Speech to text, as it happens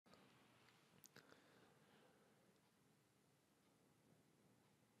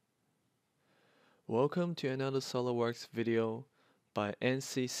Welcome to another SolidWorks video by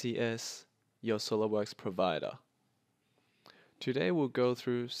NCCS, your SolidWorks provider. Today we'll go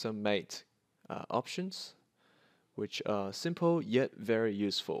through some mate options, which are simple yet very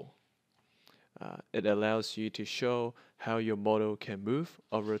useful. It allows you to show how your model can move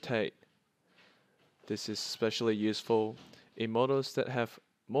or rotate. This is especially useful in models that have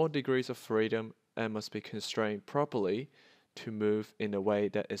more degrees of freedom and must be constrained properly to move in the way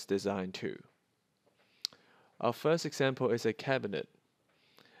that it's designed to. Our first example is a cabinet,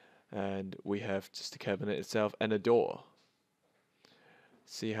 and we have just the cabinet itself and a door.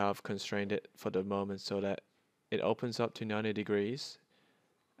 See how I've constrained it for the moment so that it opens up to 90 degrees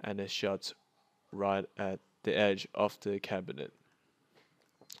and it shuts right at the edge of the cabinet.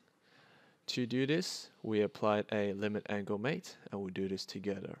 To do this, we applied a limit angle mate, and we'll do this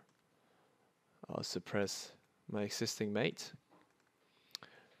together. I'll suppress my existing mate.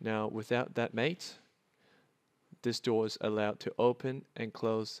 Now, without that mate, this door is allowed to open and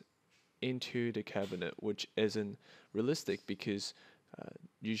close into the cabinet, which isn't realistic because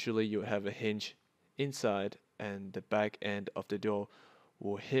usually you have a hinge inside and the back end of the door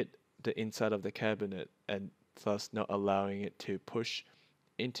will hit the inside of the cabinet and thus not allowing it to push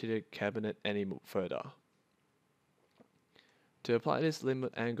into the cabinet any further. To apply this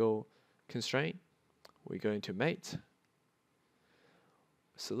limit angle constraint, we're going to mate,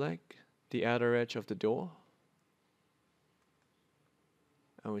 select the outer edge of the door,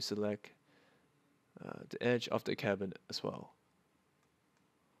 and we select the edge of the cabinet as well.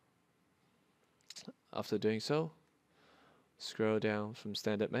 After doing so, scroll down from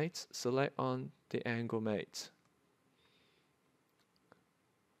standard mates, select on the angle mate.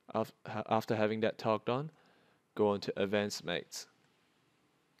 After having that toggled on, go on to advanced mates.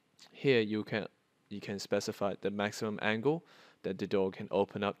 Here you can specify the maximum angle that the door can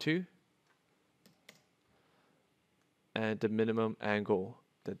open up to and the minimum angle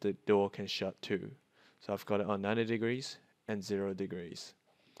that the door can shut to. So I've got it on 90 degrees and 0 degrees.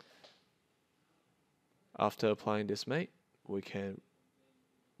 After applying this mate, we can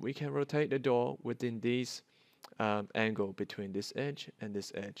rotate the door within these angle between this edge and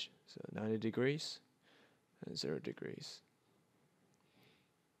this edge. So 90 degrees and 0 degrees.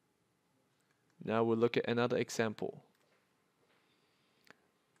 Now we'll look at another example.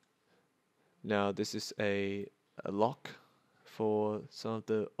 Now this is a lock for some of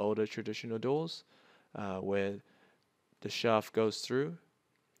the older traditional doors where the shaft goes through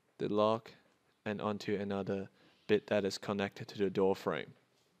the lock and onto another bit that is connected to the door frame.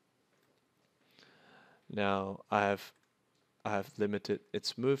 Now I have limited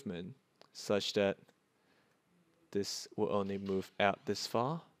its movement such that this will only move out this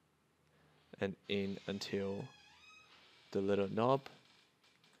far and in until the little knob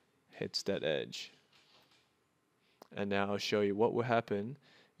hits that edge. And now I'll show you what will happen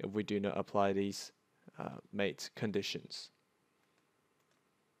if we do not apply these mate conditions.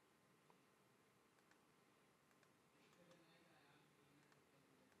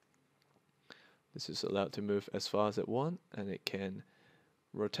 This is allowed to move as far as it wants, and it can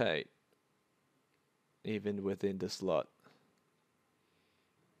rotate even within the slot.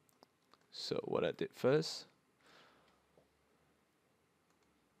 So what I did first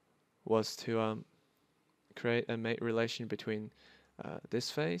was to create a mate relation between this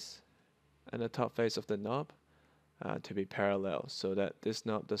face and the top face of the knob to be parallel so that this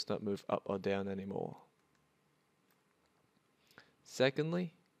knob does not move up or down anymore.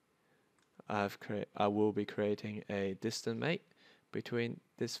 Secondly, I will be creating a distant mate between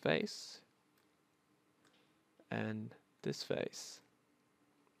this face and this face.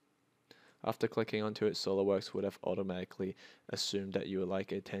 After clicking onto it, SolidWorks would have automatically assumed that you would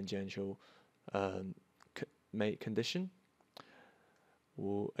like a tangential mate condition.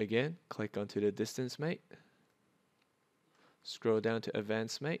 We'll again click onto the distance mate, scroll down to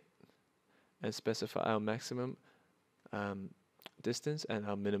advanced mate, and specify our maximum distance and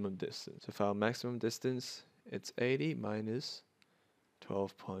our minimum distance. So for our maximum distance, it's 80 minus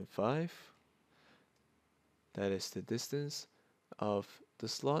 12.5. That is the distance of the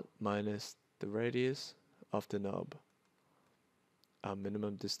slot minus the radius of the knob. Our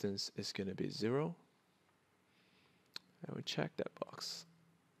minimum distance is going to be 0. And we check that box.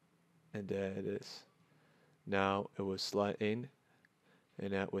 And there it is. Now it will slide in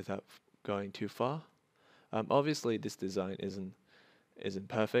and out without going too far. Obviously this design isn't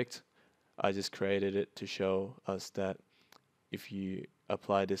perfect. I just created it to show us that if you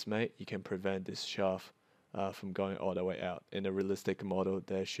apply this mate, you can prevent this shaft from going all the way out. In a realistic model,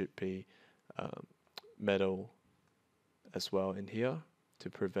 there should be metal as well in here. to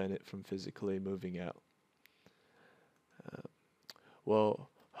prevent it from physically moving out. Well,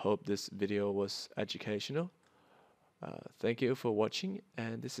 hope this video was educational. Thank you for watching,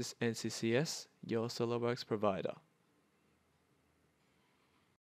 and this is NCCS, your SolidWorks provider.